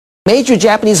Major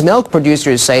Japanese milk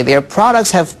producers say their products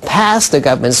have passed the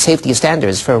government's safety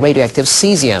standards for radioactive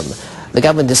cesium. The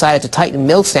government decided to tighten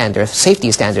milk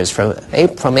safety standards from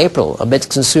April amidst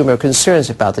consumer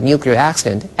concerns about the nuclear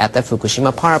accident at the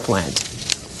Fukushima power plant.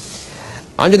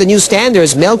 Under the new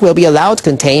standards, milk will be allowed to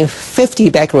contain 50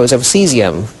 becquerels of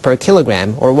cesium per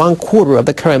kilogram, or 1/4 of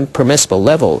the current permissible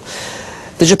level.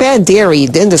 The Japan Dairy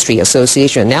Industry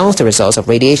Association announced the results of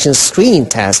radiation screening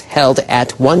tests held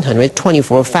at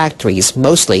 124 factories,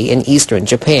 mostly in eastern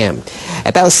Japan.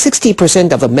 About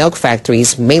 60% of the milk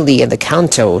factories, mainly in the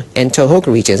Kanto and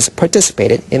Tohoku regions,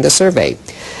 participated in the survey.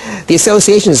 The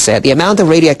association said the amount of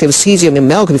radioactive cesium in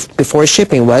milk before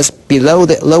shipping was below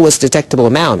the lowest detectable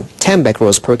amount, 10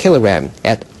 becquerels per kilogram,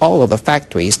 at all of the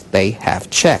factories they have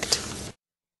checked.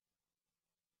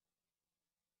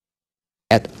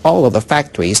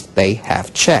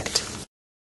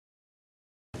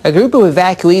 A group of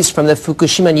evacuees from the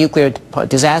Fukushima nuclear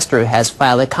disaster has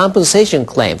filed a compensation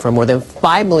claim for more than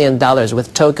 $5 million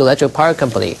with Tokyo Electric Power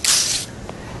Company.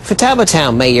 Futaba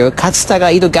Town Mayor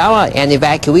Katsutaga Idogawa and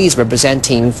evacuees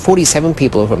representing 47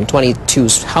 people from 22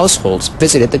 households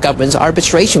visited the government's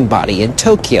arbitration body in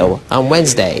Tokyo on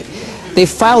Wednesday. They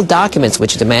filed documents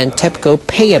which demand TEPCO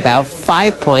pay about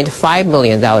 $5.5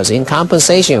 million in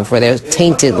compensation for their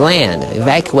tainted land,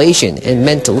 evacuation, and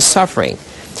mental suffering.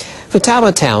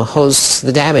 Futaba Town hosts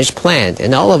the damaged plant,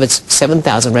 and all of its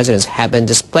 7,000 residents have been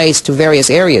displaced to various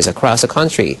areas across the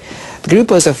country. The group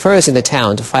was the first in the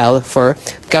town to file for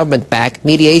government-backed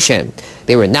mediation.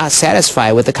 They were not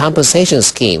satisfied with the compensation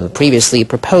scheme previously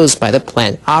proposed by the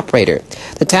plant operator.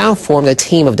 The town formed a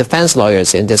team of defense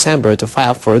lawyers in December to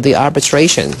file for the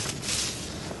arbitration.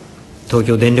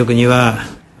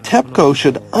 TEPCO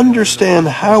should understand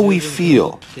how we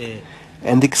feel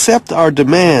and accept our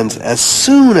demands as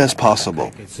soon as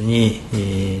possible.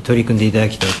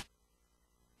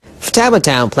 Futaba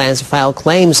Town plans to file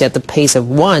claims at the pace of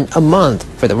one a month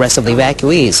for the rest of the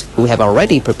evacuees, who have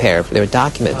already prepared for their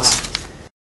documents.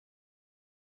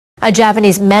 A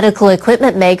Japanese medical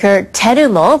equipment maker,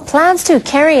 Terumo, plans to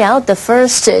carry out the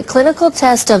first clinical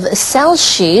test of cell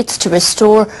sheets to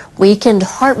restore weakened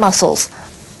heart muscles.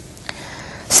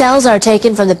 Cells are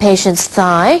taken from the patient's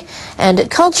thigh and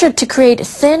cultured to create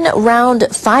thin, round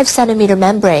 5-centimeter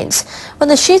membranes. When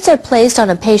the sheets are placed on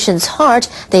a patient's heart,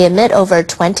 they emit over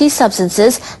 20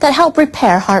 substances that help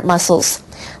repair heart muscles.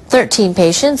 13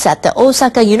 patients at the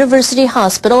Osaka University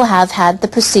Hospital have had the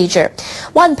procedure.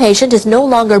 One patient is no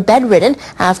longer bedridden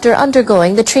after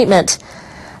undergoing the treatment.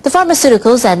 The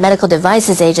Pharmaceuticals and Medical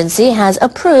Devices Agency has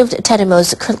approved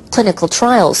Terumo's clinical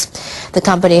trials. The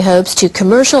company hopes to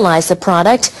commercialize the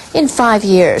product in 5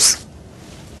 years.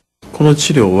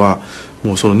 The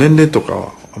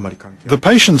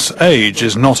patient's age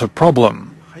is not a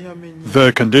problem.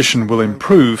 Their condition will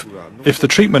improve if the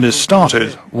treatment is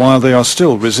started while they are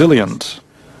still resilient.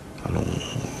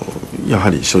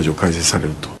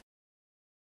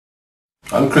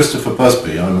 I'm Christopher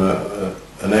Busby. I'm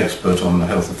an expert on the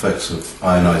health effects of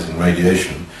ionizing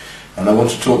radiation, and I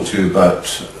want to talk to you about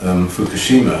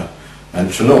Fukushima and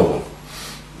Chernobyl.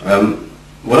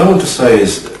 What I want to say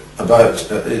is that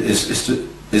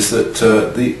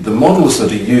the models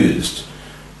that are used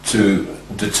to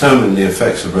determine the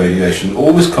effects of radiation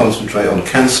always concentrate on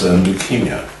cancer and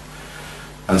leukemia.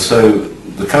 And so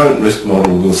the current risk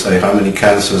model will say how many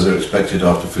cancers are expected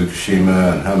after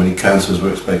Fukushima and how many cancers were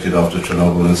expected after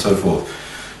Chernobyl and so forth.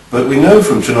 But we know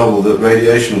from Chernobyl that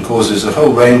radiation causes a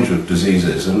whole range of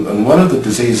diseases, and one of the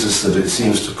diseases that it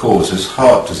seems to cause is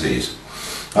heart disease.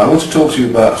 I want to talk to you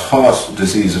about heart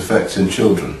disease effects in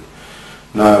children.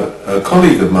 Now, a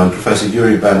colleague of mine, Professor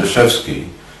Yuri Bandashevsky,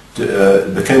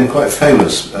 became quite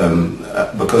famous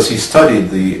because he studied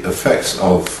the effects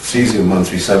of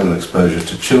cesium-137 exposure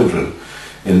to children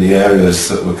in the areas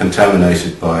that were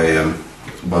contaminated by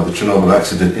the Chernobyl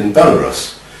accident in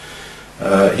Belarus.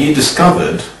 He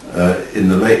discovered in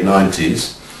the late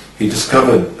 90s, he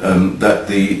discovered that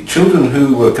the children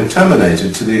who were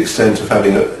contaminated to the extent of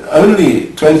having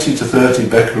only 20 to 30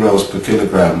 becquerels per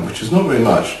kilogram, which is not very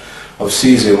much, of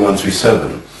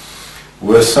cesium-137,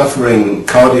 were suffering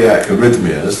cardiac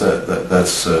arrhythmias,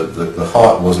 the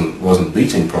heart wasn't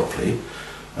beating properly,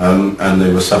 and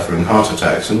they were suffering heart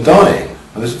attacks and dying.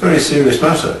 And it's a very serious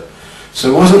matter.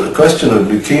 So it wasn't a question of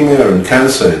leukemia and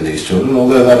cancer in these children,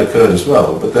 although that occurred as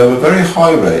well, but there were very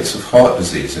high rates of heart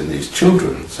disease in these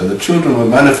children. So the children were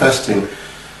manifesting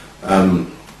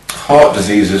heart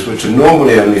diseases which are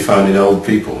normally only found in old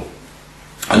people.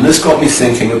 And this got me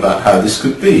thinking about how this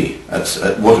could be at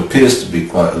what appears to be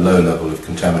quite a low level of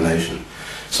contamination.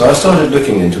 So I started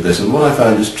looking into this, and what I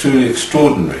found is truly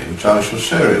extraordinary, which I shall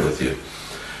share it with you.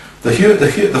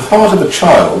 The heart of a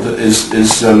child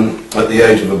is at the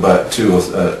age of about 2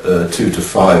 to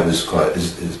 5 is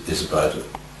about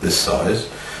this size,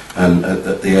 and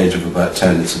at the age of about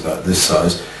 10 it's about this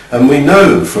size. And we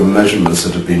know from measurements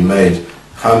that have been made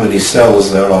how many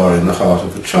cells there are in the heart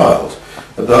of a child.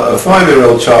 A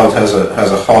 5-year-old child has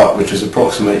a heart which is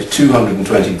approximately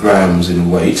 220 grams in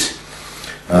weight.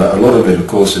 A lot of it, of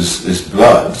course, is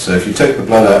blood. So if you take the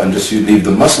blood out and just you leave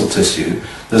the muscle tissue,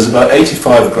 there's about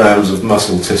 85 grams of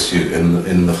muscle tissue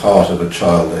in the heart of a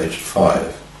child aged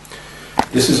 5.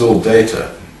 This is all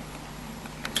data.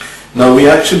 Now we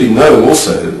actually know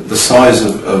also the size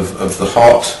of the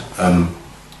heart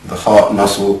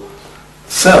muscle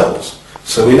cells.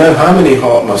 So we know how many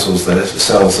heart muscles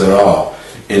cells there are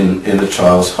in a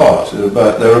child's heart.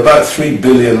 There are about 3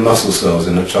 billion muscle cells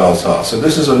in a child's heart. So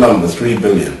this is a number, 3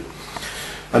 billion.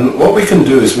 And what we can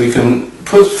do is we can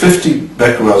put 50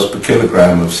 becquerels per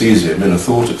kilogram of cesium in a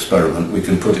thought experiment. We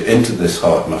can put it into this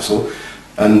heart muscle,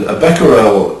 and a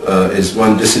becquerel is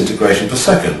 1 disintegration per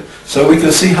second. So we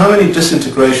can see how many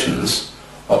disintegrations,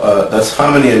 that's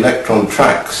how many electron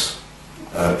tracks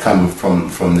come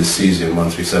from this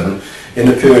cesium-137 in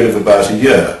a period of about a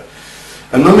year.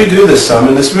 And when we do this sum,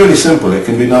 and it's really simple, it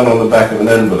can be done on the back of an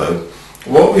envelope,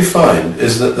 what we find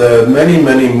is that there are many,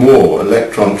 many more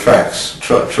electron tracks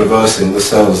traversing the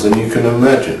cells than you can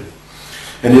imagine.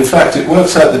 And in fact, it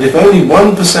works out that if only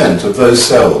 1% of those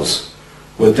cells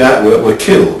were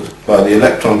killed by the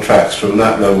electron tracks from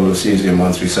that level of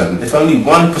cesium-137, if only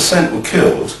 1% were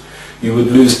killed, you would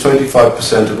lose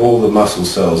 25% of all the muscle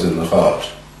cells in the heart.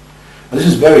 And this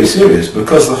is very serious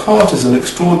because the heart is an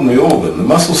extraordinary organ. The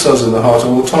muscle cells in the heart are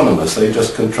autonomous. They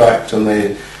just contract and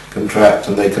they contract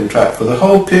and they contract for the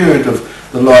whole period of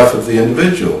the life of the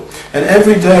individual. And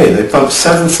every day they pump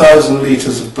 7,000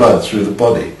 litres of blood through the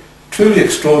body. Truly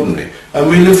extraordinary. And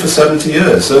we live for 70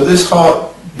 years. So this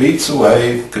heart beats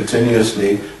away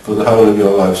continuously for the whole of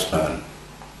your lifespan.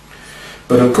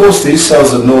 But of course these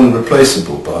cells are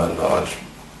non-replaceable by and large.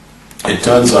 It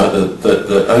turns out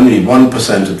that only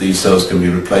 1% of these cells can be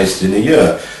replaced in a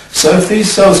year. So if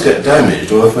these cells get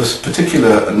damaged, or if a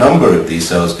particular number of these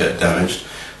cells get damaged,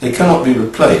 they cannot be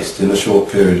replaced in a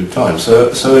short period of time.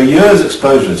 So a year's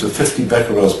exposure to 50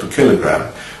 becquerels per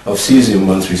kilogram of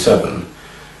cesium-137,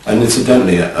 and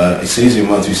incidentally,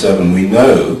 cesium-137 we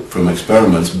know from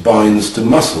experiments binds to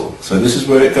muscle. So this is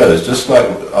where it goes. Just like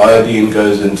iodine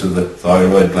goes into the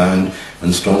thyroid gland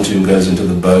and strontium goes into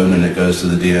the bone and it goes to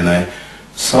the DNA,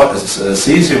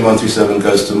 cesium-137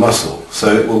 goes to muscle.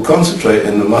 So it will concentrate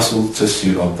in the muscle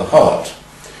tissue of the heart.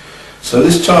 So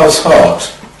this child's heart,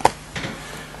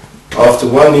 after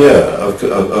 1 year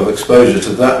of exposure to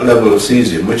that level of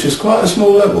cesium, which is quite a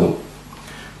small level,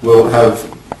 will have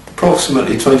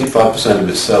approximately 25% of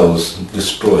its cells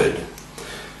destroyed.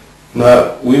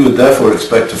 Now, we would therefore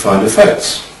expect to find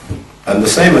effects, and the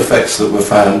same effects that were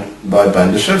found by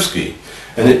Bandashevsky.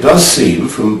 And it does seem,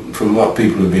 from what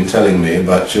people have been telling me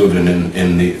about children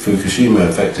in the Fukushima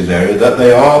affected area, that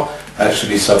they are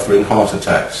actually suffering heart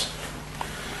attacks.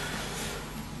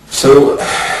 So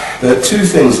there are 2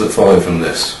 things that follow from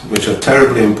this, which are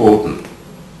terribly important.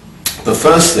 The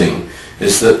first thing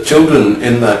is that children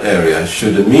in that area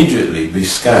should immediately be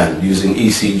scanned using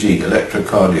ECG,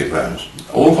 electrocardiograms.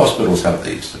 All hospitals have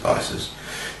these devices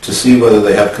to see whether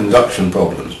they have conduction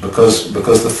problems, because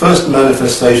the first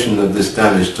manifestation of this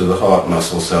damage to the heart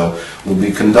muscle cell will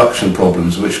be conduction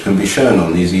problems, which can be shown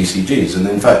on these ECGs. And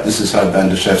in fact, this is how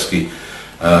Bandashevsky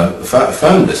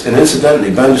found this. And incidentally,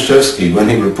 Bandashevsky, when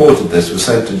he reported this, was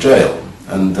sent to jail,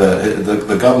 and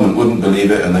the government wouldn't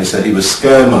believe it, and they said he was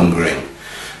scaremongering.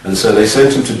 And so they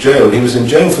sent him to jail. He was in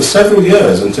jail for several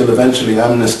years until eventually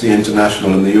Amnesty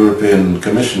International and the European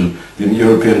Commission, the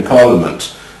European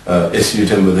Parliament, issued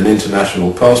him with an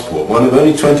international passport, one of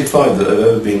only 25 that have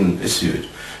ever been issued,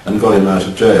 and got him out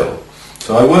of jail.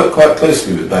 So I worked quite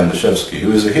closely with Bandashevsky,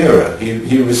 who is a hero.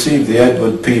 He received the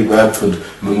Edward P. Radford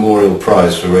Memorial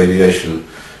Prize for Radiation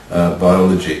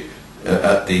Biology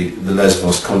at the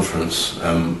Lesbos conference,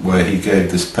 where he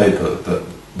gave this paper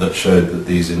that showed that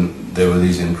there were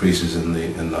these increases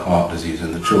in the heart disease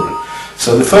in the children.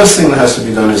 So the first thing that has to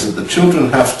be done is that the children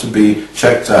have to be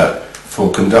checked out for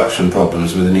conduction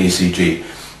problems with an ECG.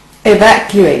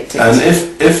 Evacuated. And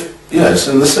yes,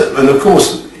 and of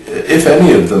course, if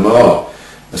any of them are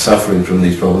suffering from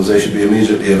these problems, they should be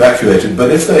immediately evacuated.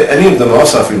 But if any of them are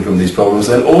suffering from these problems,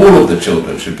 then all of the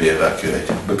children should be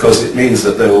evacuated, because it means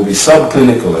that there will be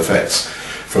subclinical effects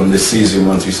from this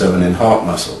cesium-137 in heart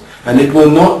muscle. And it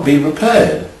will not be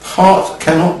repaired. Heart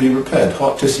cannot be repaired.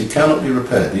 Heart tissue cannot be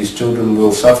repaired. These children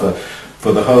will suffer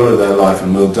for the whole of their life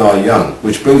and will die young.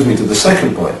 Which brings me to the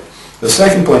second point. The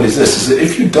second point is this, is that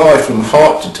if you die from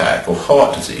heart attack or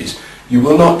heart disease, you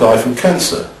will not die from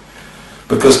cancer.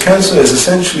 Because cancer is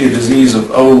essentially a disease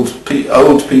of old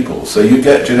people. So you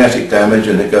get genetic damage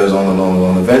and it goes on and on and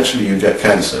on. Eventually you get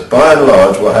cancer. By and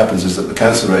large, what happens is that the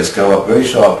cancer rates go up very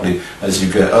sharply as you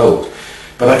get old.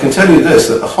 But I can tell you this,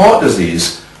 that the heart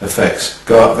disease effects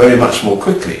go up very much more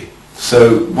quickly.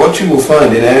 So what you will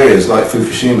find in areas like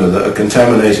Fukushima that are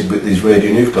contaminated with these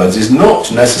radionuclides is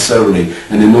not necessarily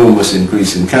an enormous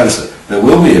increase in cancer. There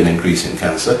will be an increase in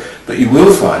cancer, but you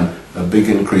will find a big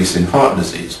increase in heart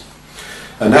disease.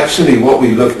 And actually when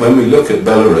we look at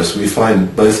Belarus, we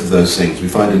find both of those things. We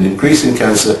find an increase in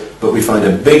cancer, but we find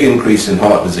a big increase in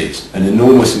heart disease, an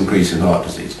enormous increase in heart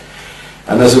disease.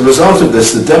 And as a result of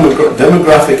this, the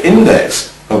demographic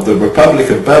index of the Republic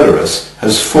of Belarus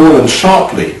has fallen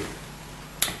sharply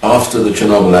after the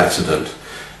Chernobyl accident,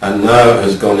 and now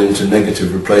has gone into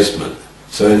negative replacement.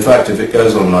 So in fact, if it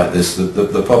goes on like this,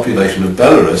 the population of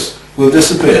Belarus will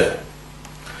disappear.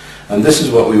 And this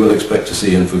is what we will expect to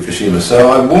see in Fukushima.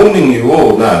 So I'm warning you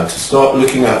all now to start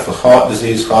looking out for heart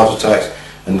disease, heart attacks,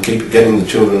 and keep getting the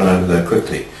children out of there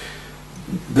quickly.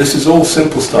 This is all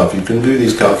simple stuff. You can do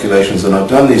these calculations, and I've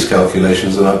done these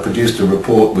calculations, and I've produced a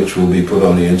report which will be put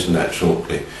on the internet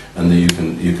shortly, and that you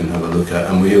can have a look at.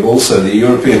 And we have also, the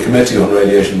European Committee on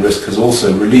Radiation Risk has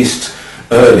also released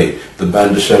early the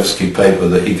Bandashevsky paper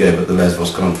that he gave at the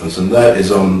Lesbos conference, and that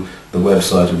is on the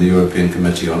website of the European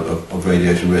Committee of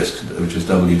Radiation Risk, which is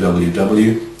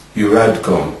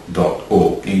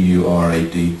www.euradcom.org,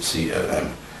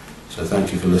 EURADCOM. So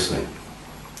thank you for listening.